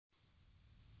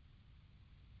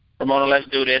Ramona, let's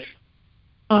do this.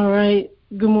 All right.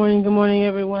 Good morning,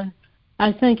 everyone.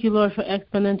 I thank you, Lord, for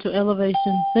exponential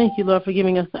elevation. Thank you, Lord, for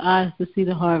giving us the eyes to see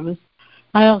the harvest.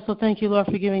 I also thank you, Lord,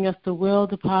 for giving us the will,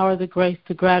 the power, the grace,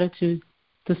 the gratitude,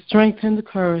 the strength, and the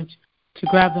courage to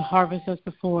grab the harvest that's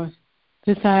before us.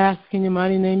 This I ask in your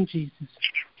mighty name, Jesus.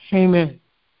 Amen.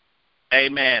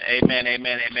 Amen. Amen.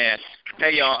 Amen. Amen.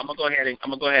 Hey, y'all, I'm gonna go ahead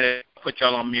and put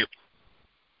y'all on mute.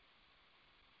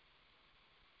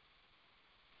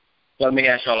 Let me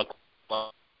ask y'all a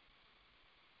question.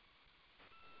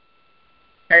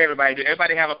 Hey, everybody. Do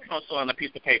everybody have a pencil and a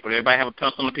piece of paper? Everybody have a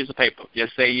pencil and a piece of paper?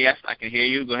 Just say yes. I can hear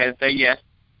you. Go ahead and say yes.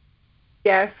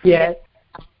 Yes. Yes.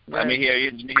 Let me hear you.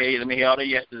 Let me hear you. Let me hear all the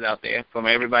yeses out there from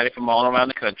everybody from all around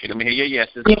the country. Let me hear your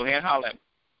yeses. Go ahead and holler at me.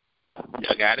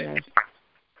 Y'all got it?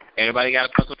 Everybody got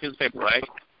a pencil and piece of paper, right?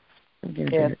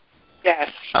 Yes.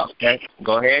 Yes. Okay.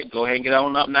 Go ahead and get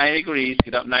on up 90 degrees.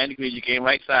 Get up 90 degrees. You can't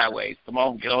right sideways. Come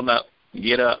on. Get on up.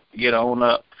 Get up. Get on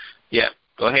up. Yeah.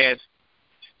 Go ahead.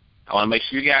 I want to make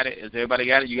sure you got it. Has everybody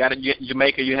got it? You got it in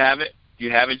Jamaica? You have it? You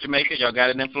have it in Jamaica? Y'all got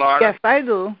it in Florida? Yes, I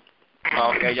do.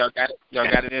 Okay. Y'all got it? Y'all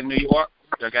got it in New York?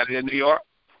 Y'all got it in New York?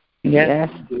 Yes.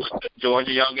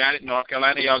 Georgia, y'all got it? North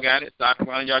Carolina, y'all got it? South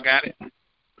Carolina, y'all got it?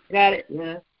 Got it.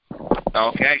 Yes.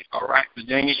 Okay. All right.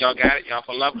 Virginia, y'all got it? Y'all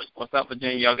for lovers? What's up,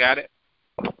 Virginia? Y'all got it?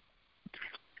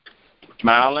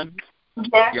 Maryland?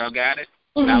 Yes. Y'all got it?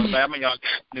 Alabama, y'all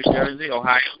got it? New Jersey,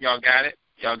 Ohio, y'all got it?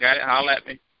 Y'all got it? Holler at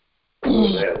me.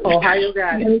 Ohio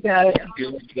got it. We got it.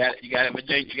 You got it? You got it,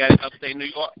 Virginia? You got it upstate New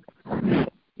York?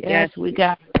 Yes, we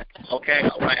got it. Okay.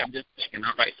 All right. I'm just checking.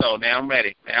 All right. So now I'm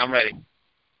ready. I got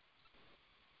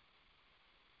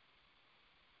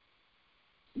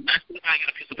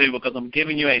a piece of paper because I'm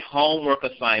giving you a homework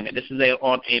assignment. This is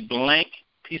on a blank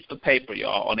piece of paper,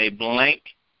 y'all. On a blank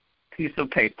piece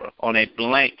of paper.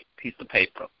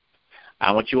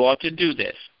 I want you all to do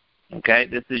this. Okay?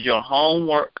 This is your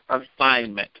homework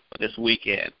assignment for this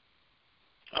weekend.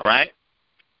 All right?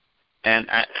 And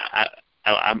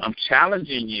I'm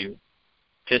challenging you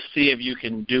to see if you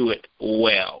can do it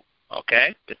well.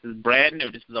 Okay? This is brand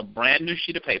new. This is a brand new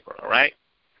sheet of paper. All right?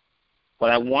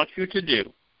 What I want you to do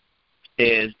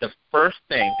is the first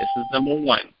thing, this is number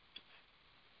one,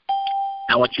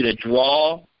 I want you to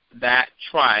draw that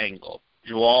triangle.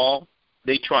 Draw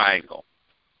the triangle.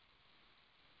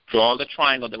 Draw the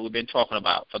triangle that we've been talking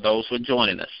about for those who are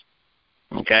joining us.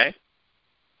 Okay?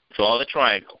 Draw the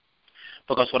triangle.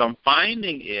 Because what I'm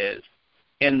finding is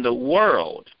in the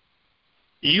world,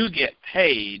 you get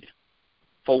paid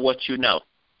for what you know.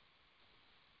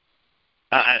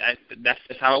 That's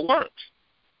just how it works.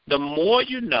 The more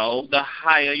you know, the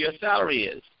higher your salary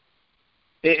is.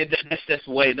 That's just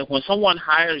the way that when someone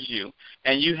hires you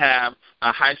and you have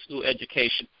a high school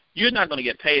education, you're not going to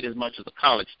get paid as much as a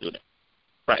college student.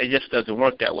 Right? It just doesn't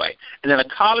work that way. And then a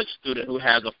college student who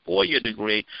has a 4-year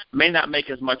degree may not make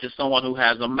as much as someone who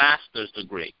has a master's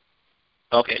degree.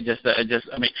 Okay,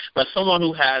 but someone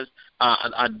who has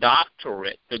a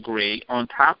doctorate degree on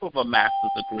top of a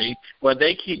master's degree, where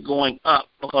they keep going up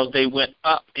because they went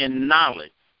up in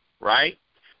knowledge, right?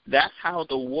 That's how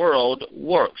the world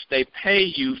works. They pay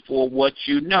you for what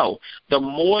you know. The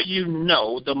more you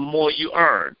know, the more you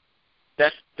earn.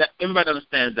 Everybody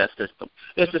understands that system.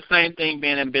 It's the same thing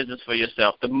being in business for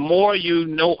yourself. The more you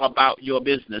know about your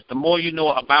business, the more you know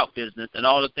about business and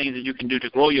all the things that you can do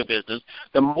to grow your business,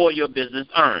 the more your business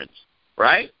earns,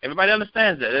 right? Everybody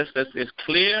understands that. It's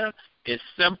clear, it's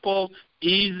simple,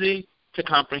 easy to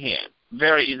comprehend,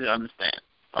 very easy to understand,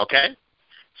 okay?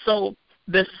 So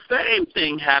the same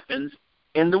thing happens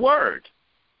in the Word,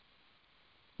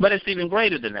 but it's even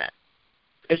greater than that.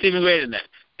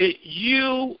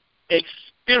 You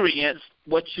experience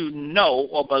what you know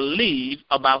or believe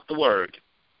about the Word.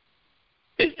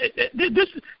 This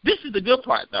is the good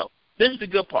part, though. This is the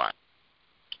good part.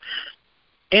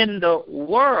 In the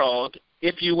world,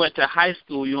 if you went to high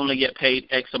school, you only get paid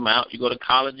X amount. You go to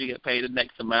college, you get paid the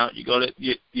next amount. You go to,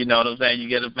 you know what I'm saying, you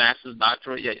get a master's,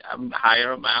 doctorate, a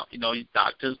higher amount. You know,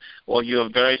 doctors, or you're a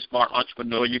very smart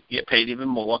entrepreneur, you can get paid even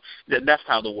more. That's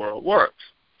how the world works.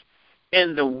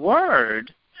 In the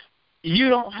Word, you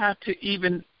don't have to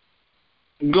even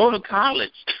go to college.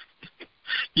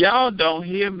 Y'all don't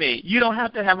hear me. You don't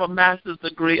have to have a master's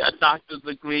degree, a doctor's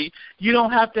degree. You don't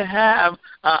have to have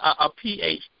a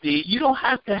PhD. You don't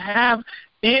have to have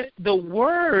it. The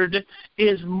Word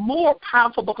is more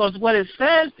powerful because what it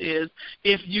says is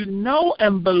if you know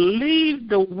and believe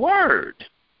the Word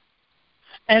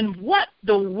and what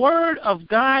the Word of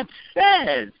God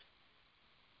says,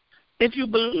 if you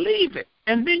believe it,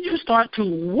 and then you start to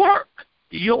work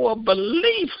your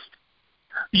beliefs,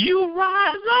 you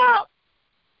rise up.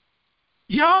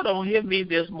 Y'all don't hear me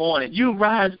this morning. You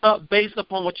rise up based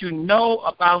upon what you know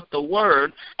about the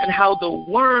Word and how the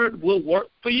Word will work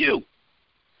for you.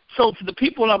 So to the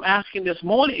people I'm asking this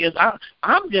morning is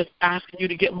I'm just asking you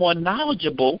to get more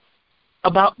knowledgeable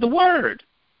about the Word.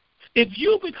 If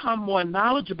you become more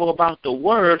knowledgeable about the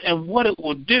Word and what it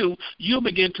will do, you'll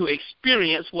begin to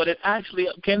experience what it actually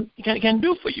can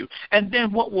do for you. And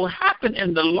then what will happen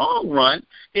in the long run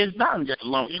is not just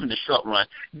long, even the short run.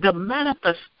 The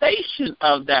manifestation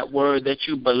of that Word that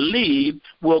you believe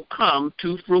will come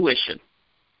to fruition,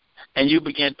 and you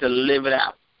begin to live it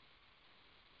out.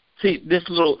 See, this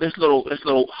little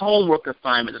homework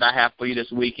assignment that I have for you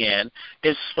this weekend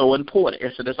is so important.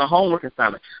 It's a homework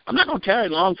assignment. I'm not going to carry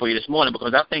it long for you this morning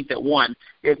because I think that, one,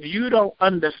 if you don't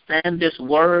understand this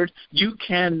Word, you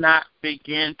cannot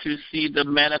begin to see the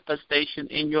manifestation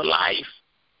in your life.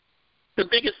 The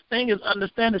biggest thing is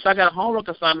understand this. I got a homework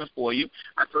assignment for you.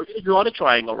 I told you to draw the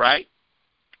triangle, right?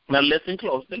 Now listen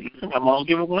closely. I'm only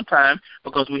giving it one time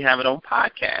because we have it on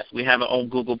podcast. We have it on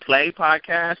Google Play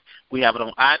podcast. We have it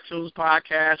on iTunes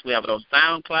podcast. We have it on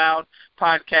SoundCloud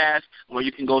podcast, where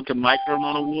you can go to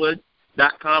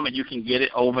MikeRamonaWood.com and you can get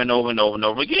it over and over and over and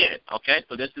over again. Okay,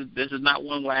 so this is not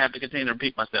one where I have to continue to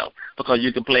repeat myself because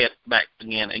you can play it back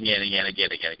again.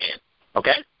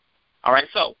 Okay, all right.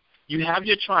 So you have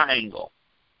your triangle.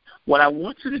 What I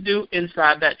want you to do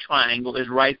inside that triangle is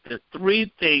write the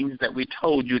 3 things that we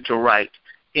told you to write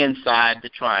inside the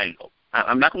triangle.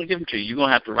 I'm not going to give them to you. You're going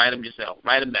to have to write them yourself.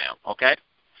 Write them down, okay?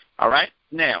 All right?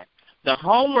 Now, the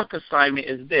homework assignment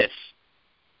is this,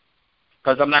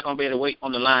 because I'm not going to be able to wait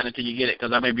on the line until you get it,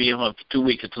 because I may be here for 2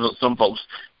 weeks to some folks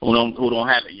who don't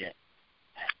have it yet.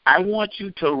 I want you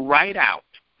to write out,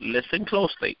 listen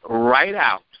closely, write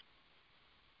out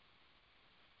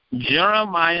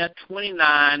Jeremiah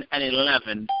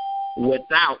 29:11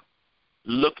 without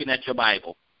looking at your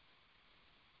Bible.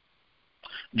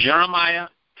 Jeremiah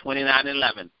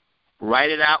 29:11. Write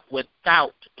it out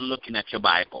without looking at your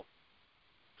Bible.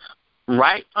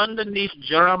 Right underneath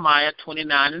Jeremiah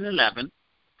 29:11,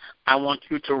 I want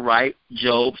you to write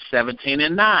Job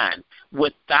 17:9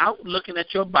 without looking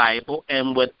at your Bible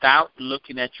and without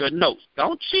looking at your notes.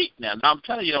 Don't cheat now. I'm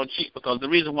telling you don't cheat because the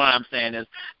reason why I'm saying is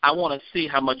I want to see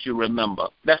how much you remember.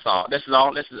 That's all. This is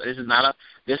all. This is not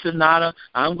a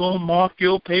I'm going to mark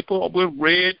your paper with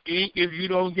red ink if you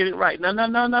don't get it right.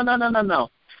 No.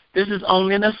 This is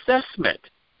only an assessment.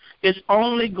 It's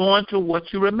only going to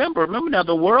what you remember. Remember now,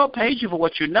 the world pays you for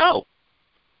what you know.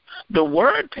 The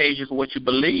Word pays you for what you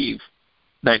believe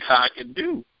that God can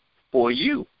do for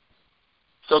you.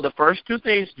 So the first 2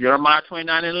 things, Jeremiah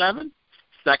 29:11.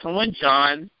 Second one,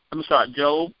 Job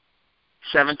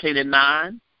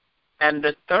 17:9. And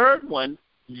the third one,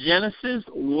 Genesis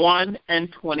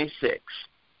 1:26.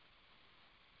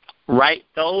 Write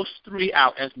those 3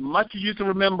 out. As much as you can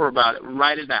remember about it,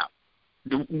 write it out.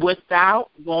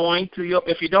 Without going to your,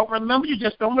 if you don't remember, you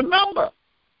just don't remember.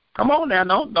 Come on now,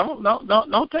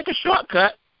 don't take a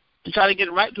shortcut to try to get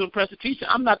it right to impress the teacher.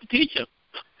 I'm not the teacher.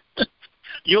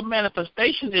 Your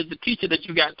manifestation is the teacher that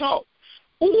you got taught.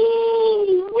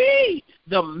 Ooh-wee!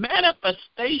 The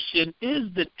manifestation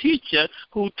is the teacher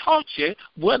who taught you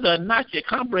whether or not you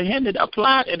comprehended,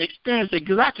 applied, and experienced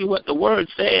exactly what the Word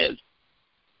says.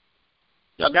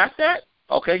 Y'all got that?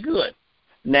 Okay, good.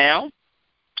 Now,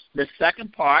 the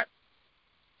second part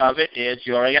of it is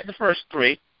you already got the first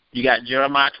 3. You got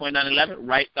Jeremiah 29:11.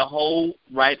 Write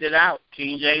it out.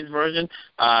 King James Version,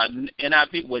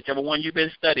 NIV, whichever one you've been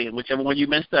studying.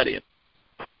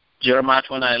 Jeremiah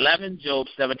 29:11, Job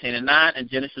 17:9, and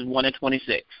Genesis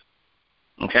 1:26.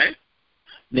 Okay?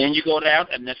 Then you go down,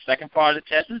 and the second part of the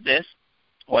test is this,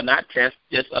 or not test,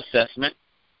 just assessment.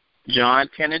 John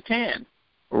 10:10.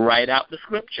 Write out the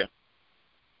scripture.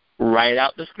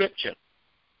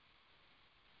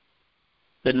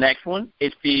 The next one,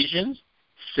 Ephesians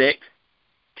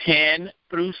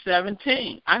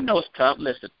 6:10-17. I know it's tough.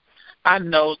 Listen, I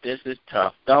know this is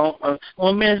tough. Don't,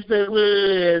 Mr.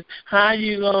 Woods, how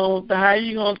you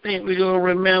gonna think we're gonna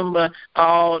remember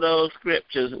all those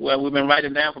scriptures? Well, we've been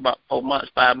writing down for about 5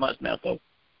 months now. So,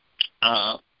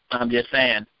 I'm just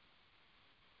saying.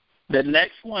 The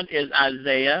next one is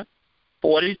Isaiah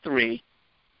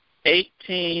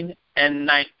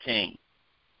 43:18-19.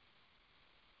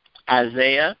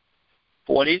 Isaiah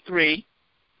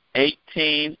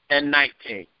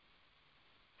 43:18-19.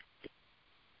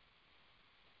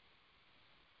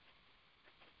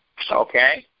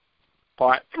 Okay.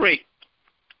 Part 3.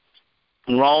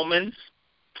 Romans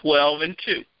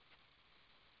 12:2.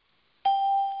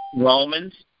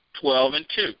 Romans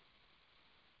 12:2.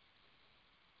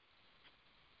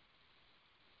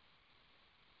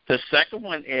 The second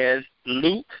one is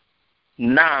Luke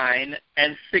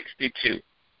 9:62.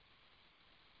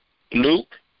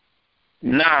 Luke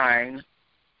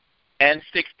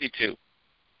 9:62.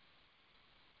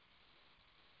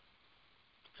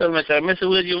 So, Mr.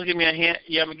 Wood, you want to give me a hint?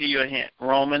 Yeah, I'm going to give you a hint.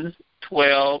 Romans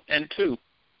 12:2.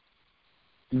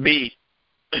 B.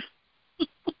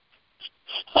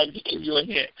 I'll just give you a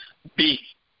hint. B.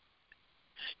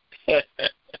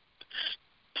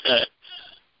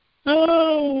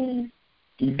 Oh,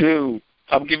 do.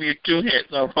 I'm giving you 2 hints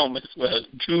on Romans 12.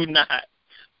 Do not.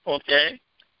 Okay?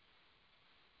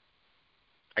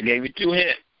 I gave you 2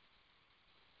 hints.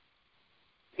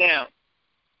 Now,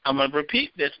 I'm going to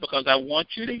repeat this because I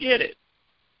want you to get it.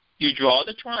 You draw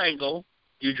the triangle.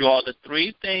 You draw the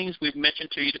 3 things we've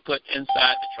mentioned to you to put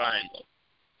inside the triangle.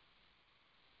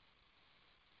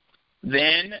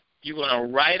 Then you're going to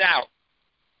write out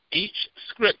each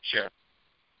scripture.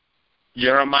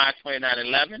 Jeremiah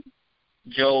 29:11,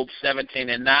 Job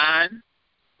 17:9,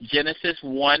 Genesis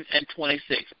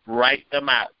 1:26. Write them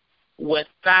out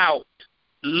without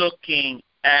looking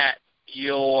at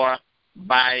your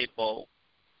Bible,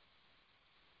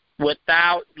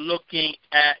 without looking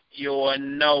at your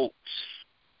notes.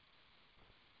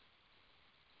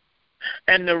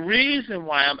 And the reason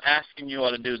why I'm asking you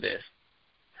all to do this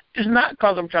is not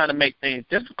because I'm trying to make things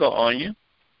difficult on you.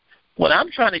 What I'm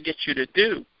trying to get you to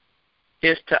do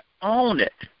is to own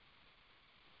it.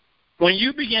 When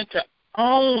you begin to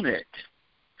own it,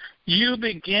 you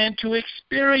begin to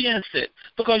experience it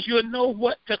because you'll know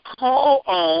what to call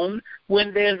on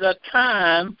when there's a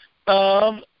time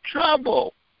of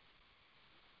trouble.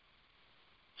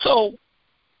 So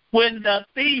when the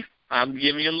thief, I'm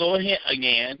giving you a little hint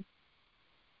again,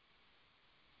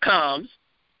 comes,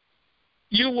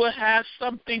 you will have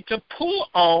something to pull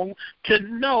on to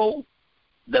know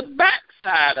the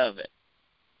backside of it.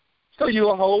 So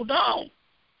you'll hold on.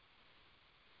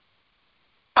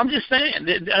 I'm just saying.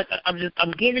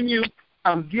 I'm giving you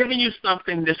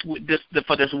something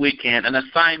for this weekend, an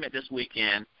assignment this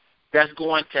weekend that's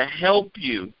going to help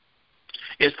you.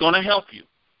 It's going to help you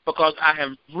because I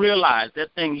have realized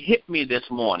that thing hit me this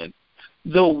morning.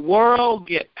 The world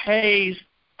a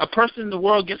person in the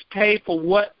world gets paid for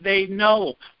what they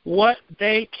know, what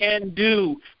they can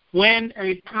do when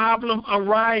a problem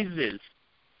arises.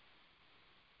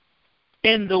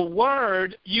 In the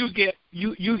Word, you get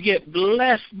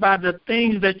blessed by the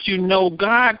things that you know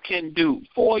God can do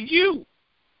for you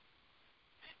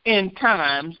in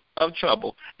times of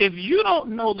trouble. If you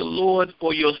don't know the Lord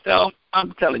for yourself,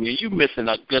 I'm telling you, you're missing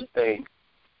a good thing.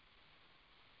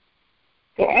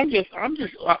 So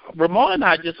Ramon and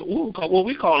I what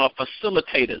we call our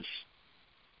facilitators.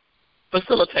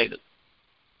 Facilitators.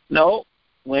 No,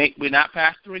 we're not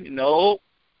pastoring. No,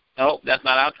 that's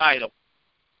not our title.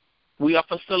 We are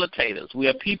facilitators. We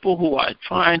are people who are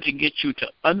trying to get you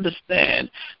to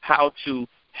understand how to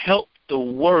help the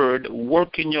Word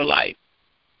work in your life.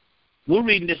 We're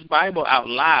reading this Bible out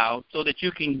loud so that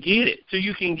you can get it.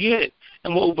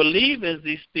 And what we believe is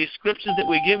these scriptures that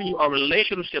we're giving you are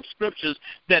relationship scriptures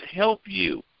that help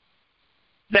you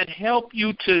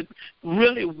to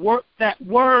really work that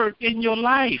Word in your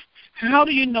life. How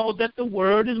do you know that the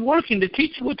Word is working? The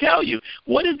teacher will tell you.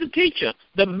 What is the teacher?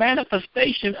 The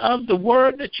manifestation of the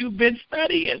Word that you've been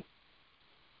studying.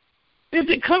 Is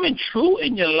it coming true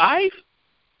in your life?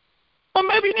 Or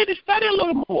maybe you need to study a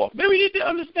little more. Maybe you need to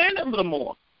understand it a little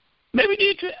more. Maybe you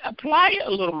need to apply it a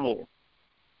little more.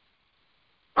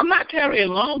 I'm not carrying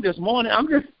along this morning. I'm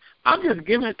just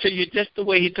giving it to you just the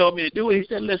way he told me to do it. He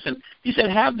said, listen,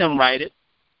 have them write it.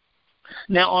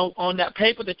 Now, on that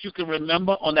paper that you can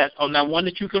remember, on that one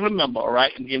that you can remember, all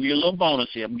right, and give you a little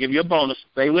bonus here. I'm going to give you a bonus.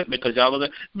 Stay with me because y'all are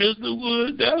like, Mr.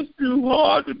 Wood, that's too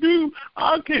hard to do.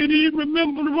 I can't even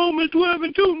remember the Romans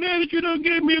 12:2 now that you done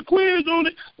gave me a quiz on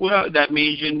it. Well, that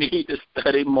means you need to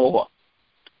study more.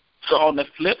 So on the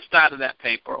flip side of that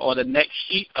paper or the next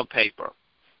sheet of paper,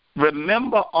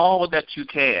 remember all that you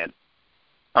can,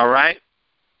 all right?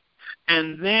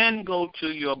 And then go to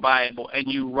your Bible and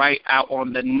you write out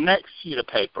on the next sheet of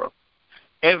paper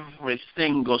every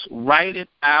single, write it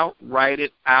out.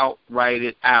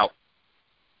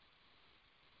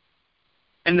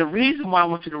 And the reason why I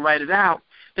want you to write it out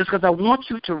is because I want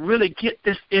you to really get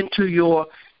this into your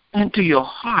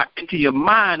heart, into your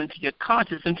mind, into your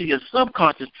conscious, into your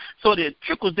subconscious, so that it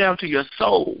trickles down to your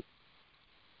soul.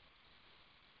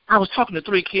 I was talking to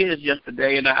 3 kids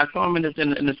yesterday, and I saw them in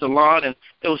the salon, and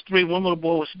there was 3. One little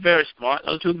boy was very smart. The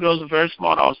other 2 girls were very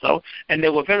smart also, and they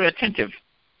were very attentive.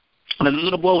 And the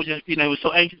little boy was just, he was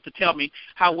so anxious to tell me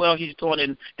how well he's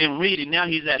doing in reading. Now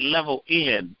he's at level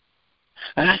N.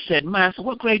 And I said, "Man, so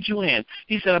what grade you in?"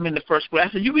 He said, "I'm in the first grade."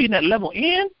 I said, "You reading at level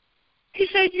N?" He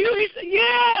said, "You?" He said,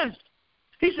 "Yes."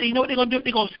 He said, "You know what they're going to do?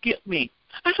 They're going to skip me."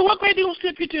 I said, "What grade they going to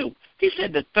skip you to?" He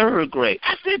said, "The third grade."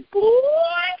 I said, "Boy,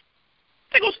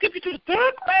 they're going to skip you to the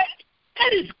third grade?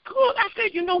 That is good." I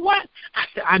said, "You know what?" I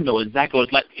said, "I know exactly what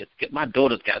it's like to get skipped. My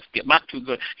daughters got skipped. My 2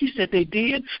 girls." He said, "They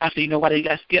did?" I said, "You know why they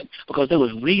got skipped? Because they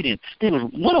was reading.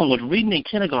 One of them was reading in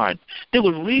kindergarten. They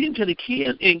was reading to the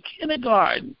kids in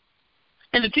kindergarten.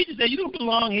 And the teacher said, 'You don't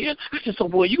belong here.' I said, 'So,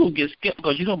 boy, you going to get skipped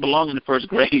because you don't belong in the first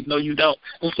grade.' 'No, you don't.'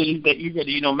 And so you said,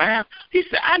 'You know math?' He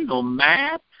said, 'I know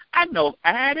math. I know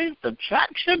adding,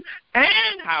 subtraction,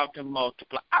 and how to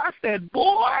multiply.' I said,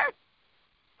 'Boy,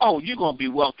 oh, you're going to be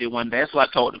wealthy one day.' That's what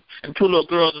I told him. And 2 little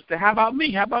girls said, 'How about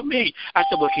me? How about me?' I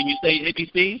said, 'Well, can you say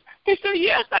ABCs?' They said,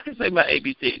 'Yes, I can say my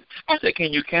ABCs.' I said,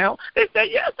 'Can you count?' They said,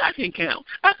 'Yes, I can count.'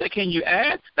 I said, 'Can you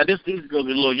add?' Now, these girls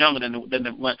are a little younger than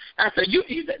the one. I said,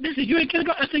 they said, 'You in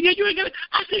kindergarten?' I said, 'Yeah, you in kindergarten.'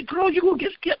 I said, 'Girl, you're going to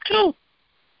get skipped too.'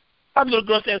 The little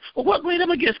girl said, 'Well, what grade am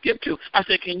I going to get skipped to?' I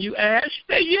said, 'Can you add?' She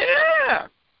said, 'Yeah.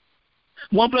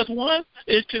 1 plus 1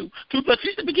 is 2. 2 plus 3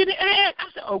 is the beginning add.' I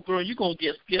said, 'Oh, girl, you're going to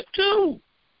get skipped too.'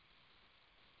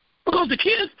 Because the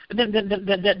kids, then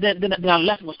I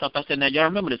left them with stuff. I said, 'Now y'all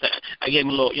remember this?' I gave them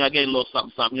a little, I gave them a little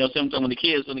something. You know, sometimes when the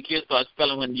kids start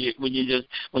spelling, when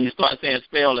you start saying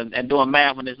spell and doing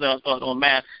math, when they start doing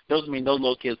math, those mean those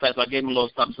little kids. So I gave them a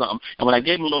little something. And when I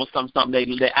gave them a little something,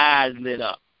 their eyes lit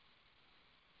up.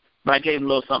 But I gave them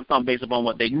a little something based upon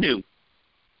what they knew.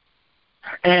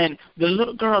 And the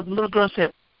little girl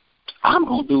said, 'I'm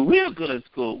gonna do real good in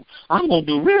school. I'm gonna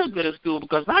do real good in school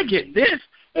because I get this.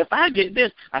 If I get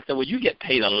this,' I said, 'Well, you get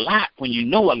paid a lot when you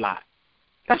know a lot.'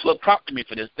 That's what prompted me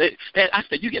for this. I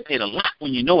said, 'You get paid a lot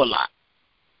when you know a lot.'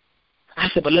 I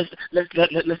said, 'But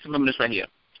let's remember this right here.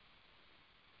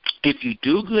 If you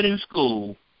do good in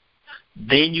school,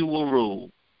 then you will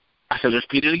rule.' I said, let's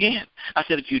repeat it again. I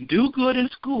said, 'If you do good in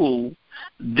school,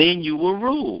 then you will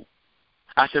rule.'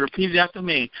 I said, repeat it after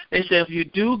me. They said, 'If you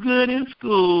do good in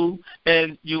school,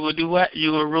 and you will do what?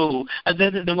 You will rule.' And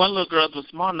then the one little girl was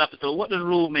smart enough to say, 'What does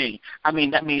rule mean?' That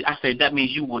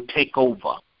means you will take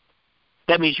over.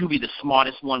 That means you'll be the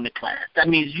smartest one in the class. That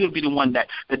means you'll be the one that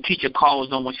the teacher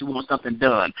calls on when she wants something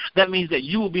done. That means that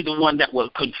you will be the one that will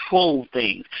control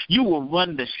things. You will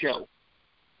run the show.'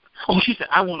 Oh, she said,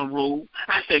 'I want to rule.'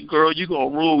 I said, 'Girl, you're going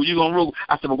to rule. You're going to rule.'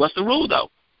 I said, 'But what's the rule, though?'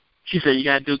 She said, 'You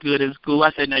got to do good in school.'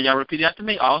 I said, 'Now, y'all repeat it after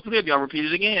me. All 3 of y'all repeat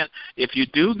it again. 'If you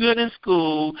do good in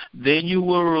school, then you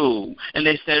will rule.' And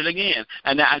they said it again.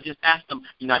 And I just asked them,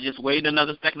 I just waited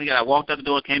another second again. I walked out the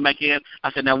door, came back in.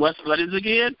 I said, 'Now, what is it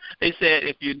again?' They said,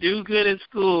 'If you do good in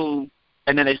school,'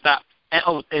 and then they stopped.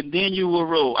 'And then you will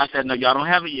rule.' I said, 'No, y'all don't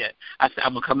have it yet.' I said,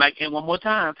 'I'm going to come back in one more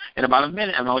time in about a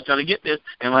minute, and I want y'all to get this.'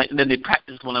 And then they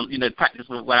practiced when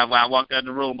I walked out of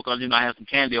the room because, I had some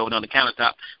candy over on the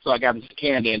countertop, so I got some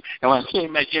candy. And when I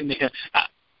came back in there,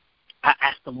 I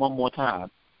asked them one more time.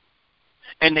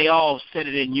 And they all said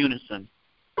it in unison.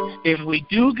 'If we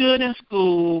do good in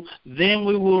school, then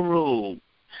we will rule.'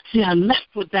 See, I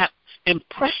left with that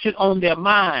impression on their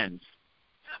minds.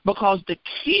 Because the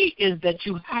key is that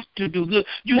you have to do good.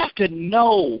 You have to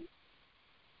know.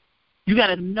 You got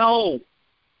to know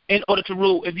in order to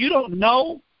rule. If you don't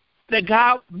know that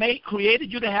God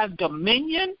created you to have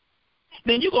dominion,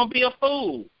 then you're going to be a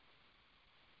fool.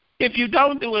 If you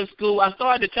don't do in school, I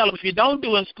started to tell them, if you don't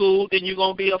do in school, then you're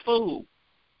going to be a fool.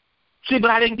 See,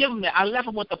 but I didn't give them that. I left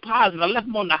them with the positive. I left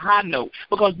them on the high note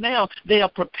because now they are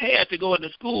prepared to go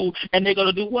into school, and they're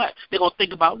going to do what? They're going to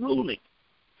think about ruling.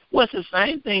 Well, it's the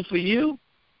same thing for you.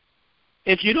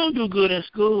 If you don't do good in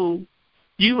school,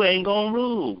 you ain't going to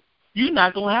rule. You're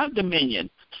not going to have dominion.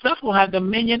 Stuff will have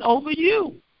dominion over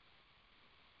you.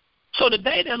 So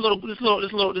today, this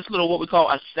little what we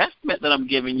call assessment that I'm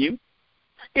giving you,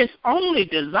 it's only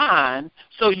designed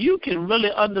so you can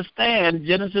really understand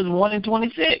Genesis 1 and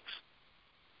 26.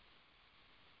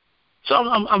 So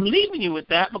I'm leaving you with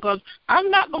that because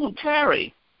I'm not going to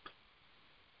tarry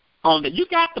on that. You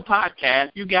got the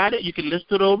podcast. You got it. You can listen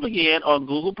to it over again on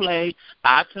Google Play,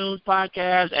 iTunes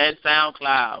Podcast, and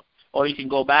SoundCloud. Or you can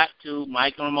go back to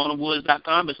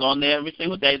MikeandRamonaWoods.com. It's on there every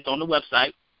single day. It's on the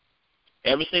website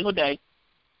every single day.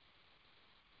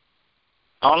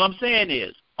 All I'm saying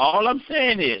is,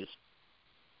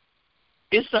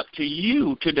 it's up to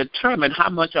you to determine how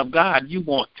much of God you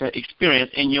want to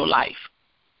experience in your life.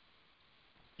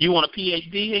 You want a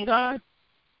PhD in God?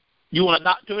 You want a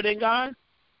doctorate in God?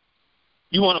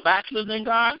 You want a bachelor's in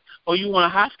God, or you want a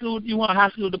high school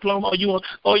diploma,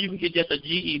 or you can get just a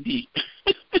GED.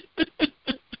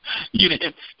 You know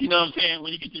what I'm saying?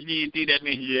 When you get your GED, that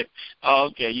means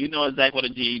okay. You know exactly what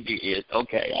a GED is.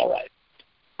 Okay, all right.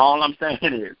 All I'm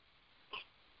saying is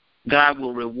God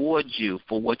will reward you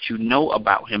for what you know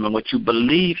about him and what you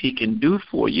believe he can do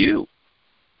for you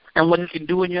and what he can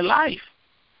do in your life.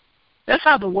 That's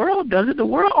how the world does it. The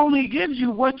world only gives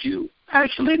you what you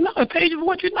actually know. It pays you for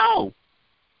what you know.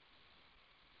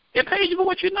 It pays you for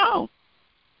what you know.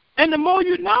 And the more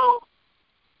you know,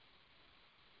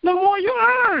 the more you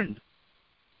earn.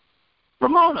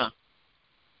 Ramona,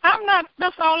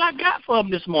 that's all I got for them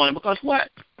this morning, because what?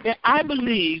 I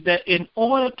believe that in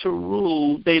order to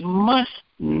rule, they must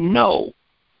know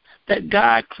that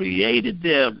God created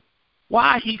them,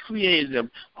 why he created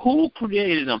them, who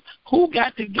created them, who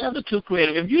got together to create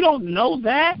them. If you don't know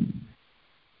that,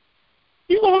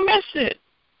 you're going to miss it.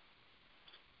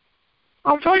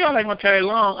 I'm sure y'all ain't going to tarry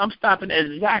long. I'm stopping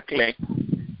exactly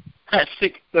at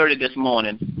 6:30 this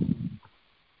morning.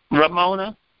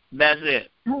 Ramona, that's it.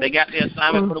 They got the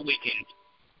assignment for the weekend.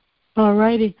 All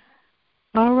righty.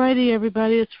 All righty,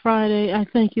 everybody. It's Friday. I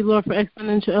thank you, Lord, for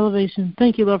exponential elevation.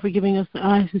 Thank you, Lord, for giving us the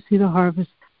eyes to see the harvest.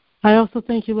 I also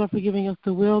thank you, Lord, for giving us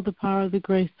the will, the power, the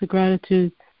grace, the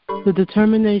gratitude, the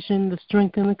determination, the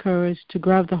strength, and the courage to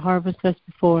grab the harvest that's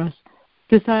before us.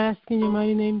 This I ask in your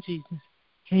mighty name, Jesus.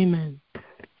 Amen.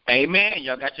 Amen.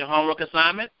 Y'all got your homework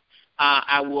assignment?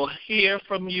 I will hear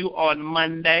from you on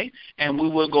Monday, and we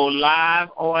will go live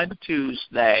on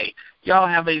Tuesday. Y'all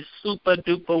have a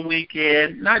super-duper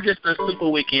weekend. Not just a super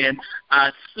weekend,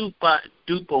 a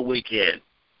super-duper weekend.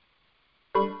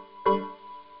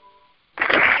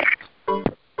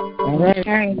 All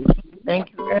right.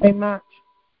 Thank you very much.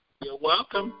 You're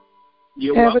welcome.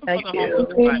 You're welcome for the homework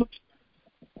assignment.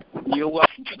 You're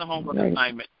welcome for the homework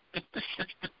assignment.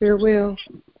 Sure will.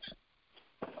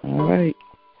 All right.